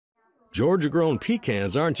Georgia-grown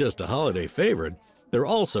pecans aren't just a holiday favorite, they're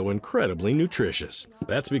also incredibly nutritious.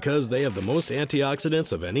 That's because they have the most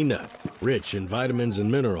antioxidants of any nut, rich in vitamins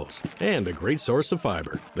and minerals, and a great source of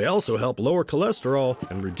fiber. They also help lower cholesterol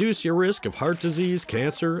and reduce your risk of heart disease,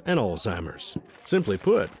 cancer, and Alzheimer's. Simply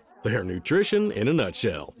put, they're nutrition in a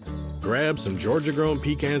nutshell. Grab some Georgia-grown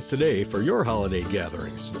pecans today for your holiday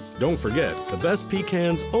gatherings. Don't forget, the best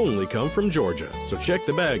pecans only come from Georgia, so check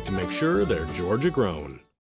the bag to make sure they're Georgia-grown.